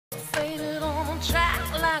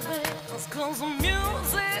'Cause the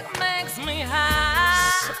music makes me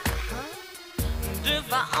high. And if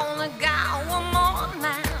I only got one more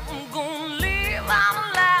night, I'm gonna leave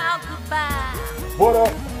out loud goodbye. What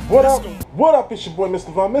up? What up? What up? It's your boy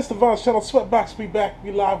Mr. Von. Mr. Von's channel, Sweatbox. We back.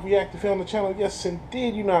 We live. We active here on the channel. Yes,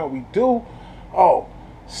 indeed. You know how we do. Oh,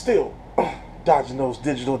 still dodging those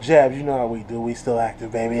digital jabs. You know how we do. We still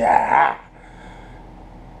active, baby. Ah.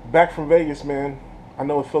 Back from Vegas, man. I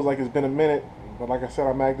know it feels like it's been a minute, but like I said,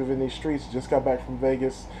 I'm active in these streets. Just got back from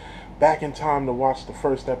Vegas. Back in time to watch the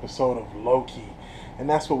first episode of Loki. And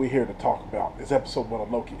that's what we're here to talk about. Is episode 1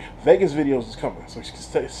 of Loki. Vegas videos is coming, so you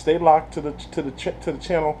can stay locked to the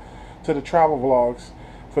channel, to the travel vlogs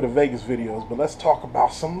for the Vegas videos. But let's talk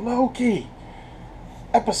about some Loki.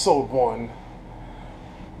 Episode 1.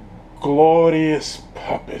 Glorious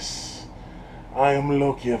purpose. I am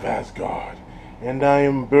Loki of Asgard, and I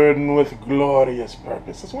am burdened with glorious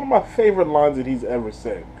purpose. It's one of my favorite lines that he's ever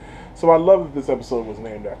said. So I love that this episode was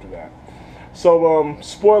named after that. So,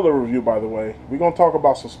 spoiler review, by the way. We're going to talk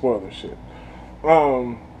about some spoiler shit.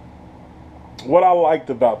 What I liked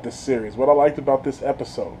about this series, what I liked about this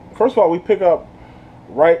episode. First of all, we pick up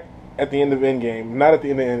right at the end of Endgame. Not at the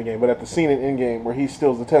end of Endgame, but at the scene in Endgame where he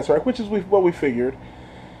steals the Tesseract, which is what we figured.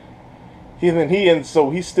 We see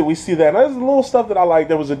that. And there's a little stuff that I like.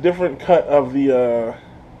 There was a different cut of the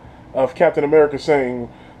of Captain America saying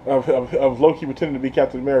of Loki pretending to be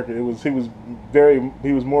Captain America. He was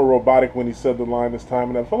more robotic when he said the line this time,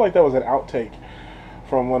 and I felt like that was an outtake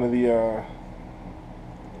from one of the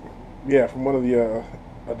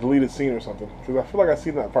a deleted scene or something, because I feel like I've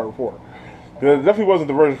seen that part before. Because it definitely wasn't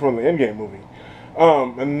the version from the Endgame movie.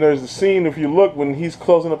 And there's the scene, if you look, when he's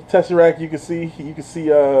closing up the Tesseract, you can see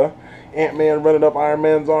Ant-Man running up Iron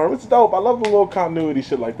Man's arm. It's dope. I love the little continuity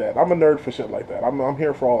shit like that. I'm a nerd for shit like that. I'm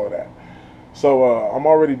here for all of that. So I'm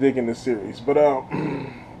already digging this series. But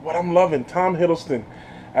what I'm loving, Tom Hiddleston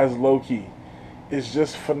as Loki is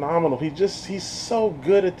just phenomenal. He's so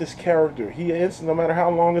good at this character. No matter how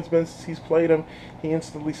long it's been since he's played him, he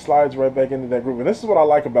instantly slides right back into that group. And this is what I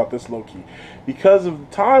like about this Loki. Because of the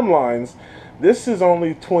timelines, this is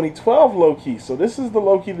only 2012 Loki. So this is the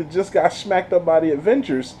Loki that just got smacked up by the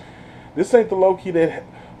Avengers. This ain't the Loki that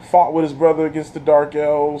fought with his brother against the Dark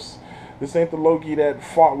Elves. This ain't the Loki that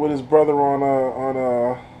fought with his brother on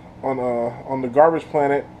the garbage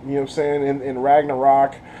planet. You know what I'm saying? In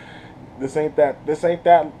Ragnarok. This ain't that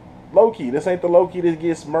Loki. This ain't the Loki that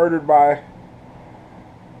gets murdered by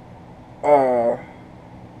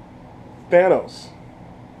Thanos.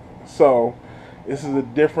 So this is a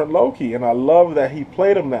different Loki, and I love that he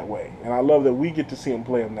played him that way, and I love that we get to see him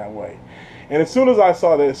play him that way. And as soon as I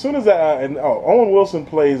saw that, Owen Wilson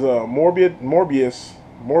plays Morbius.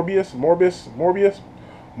 I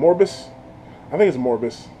think it's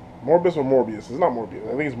Morbus or Morbius. It's not Morbius.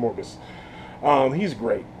 I think it's Morbus. He's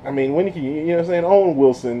great. I mean, you know what I'm saying? Owen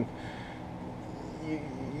Wilson.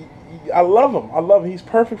 I love him. He's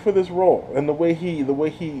perfect for this role, and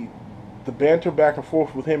the banter back and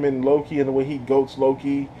forth with him and Loki, and the way he goats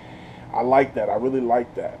Loki. I like that. I really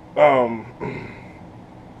like that.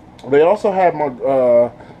 They also had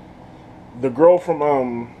the girl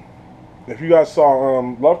from if you guys saw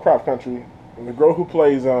Lovecraft Country, the girl who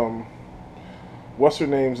plays what's her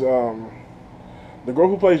name's the girl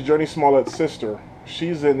who plays Journey Smollett's sister.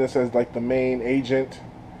 She's in this as like the main agent.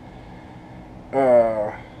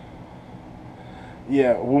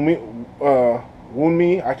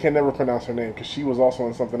 Wunmi, I can never pronounce her name because she was also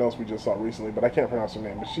in something else we just saw recently, but I can't pronounce her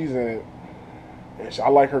name. But she's in it. And I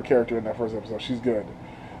like her character in that first episode. She's good.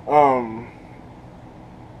 But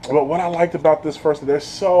what I liked about this first, there's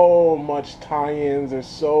so much tie-ins. There's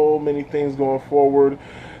so many things going forward.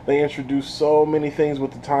 They introduced so many things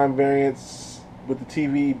with the time variance, with the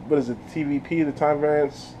TV. What is it? TVP, the time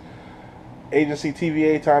variance agency,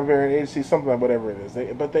 TVA, time variant agency, something like whatever it is. They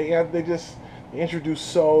introduced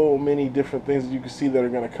so many different things that you can see that are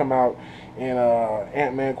going to come out in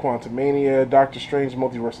Ant-Man Quantumania, Doctor Strange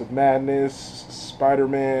Multiverse of Madness,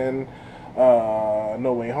 Spider-Man,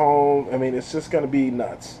 No Way Home. I mean, it's just going to be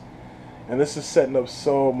nuts. And this is setting up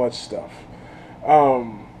so much stuff.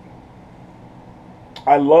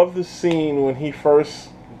 I love the scene when he first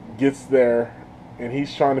gets there and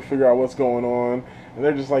he's trying to figure out what's going on. And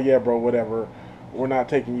they're just like, yeah, bro, whatever. We're not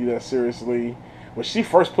taking you that seriously. When she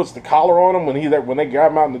first puts the collar on him, when they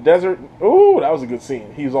got him out in the desert, ooh, that was a good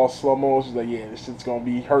scene. He was all slow-mo. She's like, yeah, this shit's going to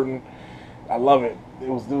be hurting. I love it. It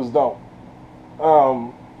was dope.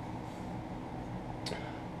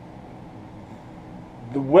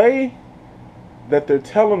 The way that they're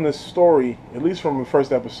telling this story, at least from the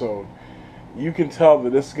first episode, you can tell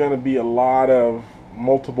that this is going to be a lot of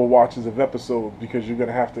multiple watches of episodes, because you're going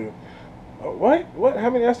to have to What? What? How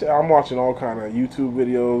many? I'm watching all kind of YouTube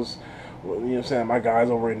videos. You know what I'm saying? My guys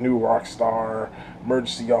over at New Rockstar,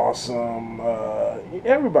 Emergency Awesome,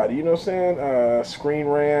 everybody. You know what I'm saying? Screen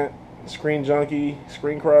Rant, Screen Junkie,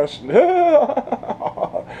 Screen Crush. You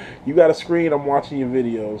got a screen. I'm watching your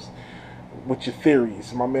videos with your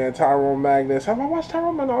theories. My man Tyrone Magnus. Have I watched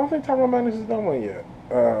Tyrone Magnus? I don't think Tyrone Magnus has done one yet.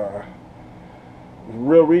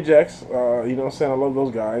 Real Rejects. You know what I'm saying? I love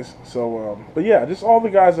those guys. So, but yeah, just all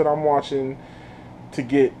the guys that I'm watching to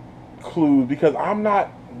get clues because I'm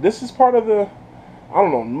not. This is part of the. I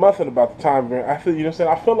don't know nothing about the time variant. I feel, you know what I'm saying?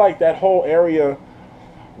 I feel like that whole area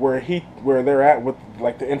where they're at with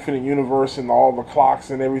like the infinite universe and all the clocks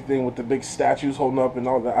and everything with the big statues holding up and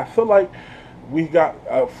all that. I feel like we got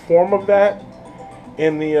a form of that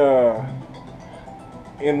in the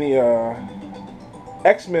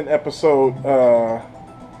X-Men episode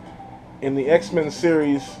in the X-Men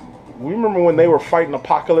series. We remember when they were fighting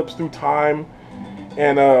Apocalypse through time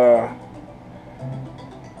and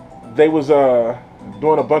they was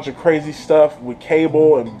doing a bunch of crazy stuff with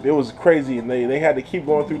Cable, and it was crazy, and they had to keep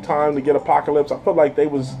going through time to get Apocalypse. I felt like they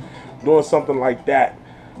was doing something like that.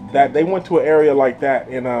 That they went to an area like that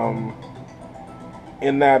in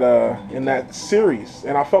that series,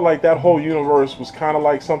 and I felt like that whole universe was kind of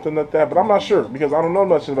like something like that. But I'm not sure because I don't know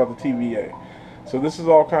much about the TVA, so this is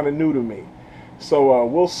all kind of new to me. So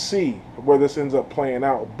we'll see where this ends up playing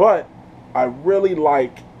out. But I really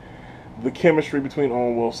like the chemistry between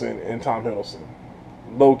Owen Wilson and Tom Hiddleston,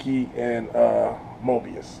 Loki and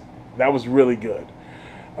Mobius. That was really good.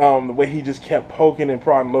 The way he just kept poking and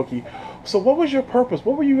prodding Loki. So what was your purpose?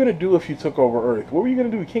 What were you going to do if you took over Earth? What were you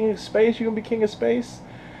going to do? King of Space? You going to be King of Space?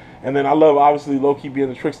 And then I love, obviously, Loki being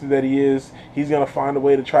the trickster that he is. He's going to find a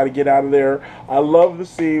way to try to get out of there. I love the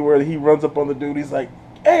scene where he runs up on the dude. He's like,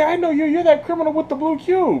 hey, I know you. You're that criminal with the blue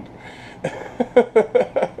cube.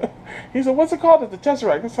 He said, what's it called? It's the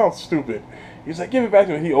Tesseract. That sounds stupid. He's like, give it back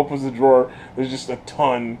to me. He opens the drawer. There's just a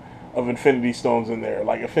ton of Infinity Stones in there.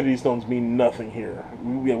 Like, Infinity Stones mean nothing here.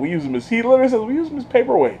 We use them as, he literally says, we use them as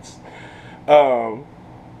paperweights.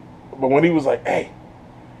 But when he was like, hey,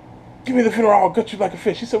 give me the funeral, I'll gut you like a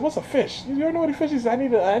fish. He said, what's a fish? You don't know what a fish is? I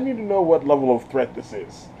need to know what level of threat this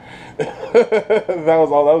is. That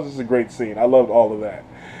was just a great scene. I loved all of that.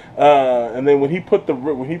 And then when he put the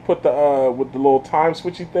with the little time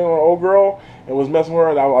switchy thing on old girl and was messing with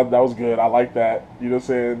her, that was good. I like that. You know what I'm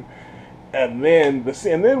saying? And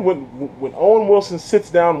then when Owen Wilson sits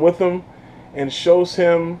down with him and shows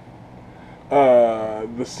him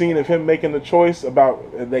the scene of him making the choice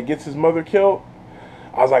about that gets his mother killed,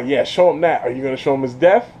 I was like, yeah, show him that. Are you going to show him his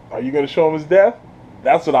death? Are you going to show him his death?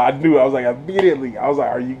 That's what I knew. I was like, immediately. I was like,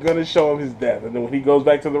 are you going to show him his death? And then when he goes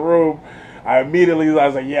back to the room, I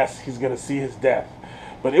was like, yes, he's going to see his death.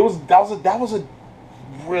 But that was a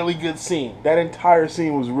really good scene. That entire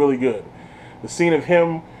scene was really good. The scene of him,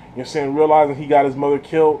 you know what I'm saying, realizing he got his mother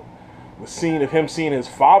killed. The scene of him seeing his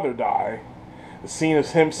father die. The scene of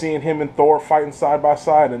him seeing him and Thor fighting side by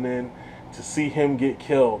side, and then to see him get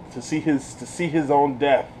killed, to see his own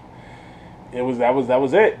death. That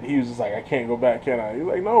was it. He was just like, I can't go back, can I? He's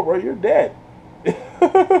like, no, bro, you're dead.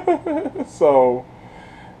 So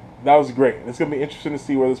that was great. It's gonna be interesting to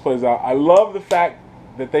see where this plays out. I love the fact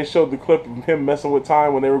that they showed the clip of him messing with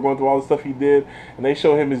time when they were going through all the stuff he did, and they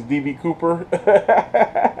show him as DB Cooper.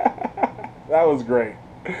 That was great.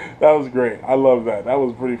 That was great. I love that. That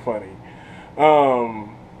was pretty funny.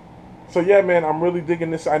 So yeah, man, I'm really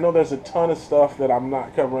digging this. I know there's a ton of stuff that I'm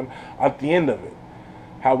not covering at the end of it.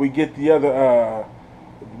 How we get the other,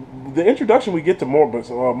 the introduction we get to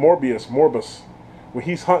Morbius, where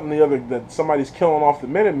he's hunting that somebody's killing off the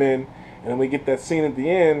Minutemen, and then we get that scene at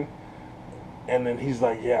the end, and then he's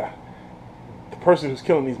like, yeah, the person who's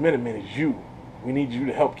killing these Minutemen is you. We need you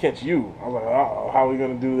to help catch you. I was like, uh-oh, how are we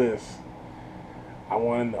going to do this? I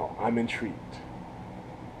want to know. I'm intrigued.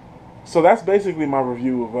 So that's basically my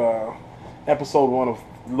review of episode 1 of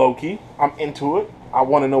Loki. I'm into it. I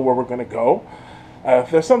want to know where we're going to go.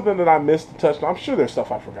 If there's something that I missed to touch on, I'm sure there's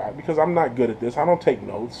stuff I forgot because I'm not good at this. I don't take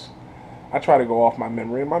notes. I try to go off my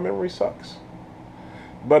memory, and my memory sucks.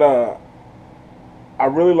 But I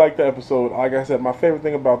really liked the episode. Like I said, my favorite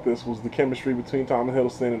thing about this was the chemistry between Tom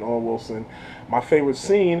Hiddleston and Owen Wilson. My favorite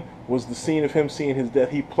scene was the scene of him seeing his death.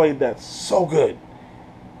 He played that so good.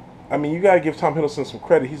 I mean, you got to give Tom Hiddleston some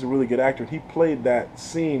credit. He's a really good actor. He played that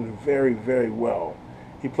scene very, very well.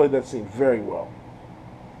 He played that scene very well.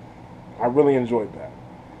 I really enjoyed that.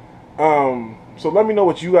 So let me know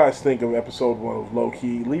what you guys think of episode 1 of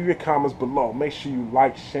Loki. Leave your comments below. Make sure you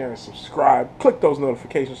like, share, and subscribe. Click those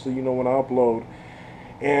notifications so you know when I upload.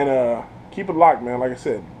 And keep it locked, man. Like I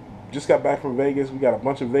said, Just got back from Vegas. We got a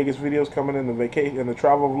bunch of Vegas videos coming in the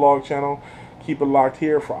travel vlog channel. Keep it locked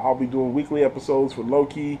here for I'll be doing weekly episodes for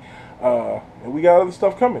Loki. And we got other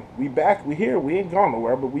stuff coming. We back. We here. We ain't gone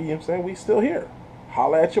nowhere, but we still here.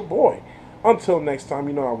 Holla at your boy. Until next time,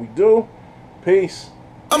 you know how we do. Peace.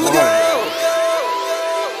 I'ma go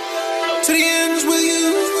to the ends with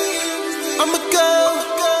you. I'ma go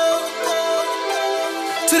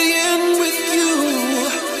to the end with you.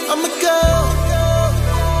 I'ma go.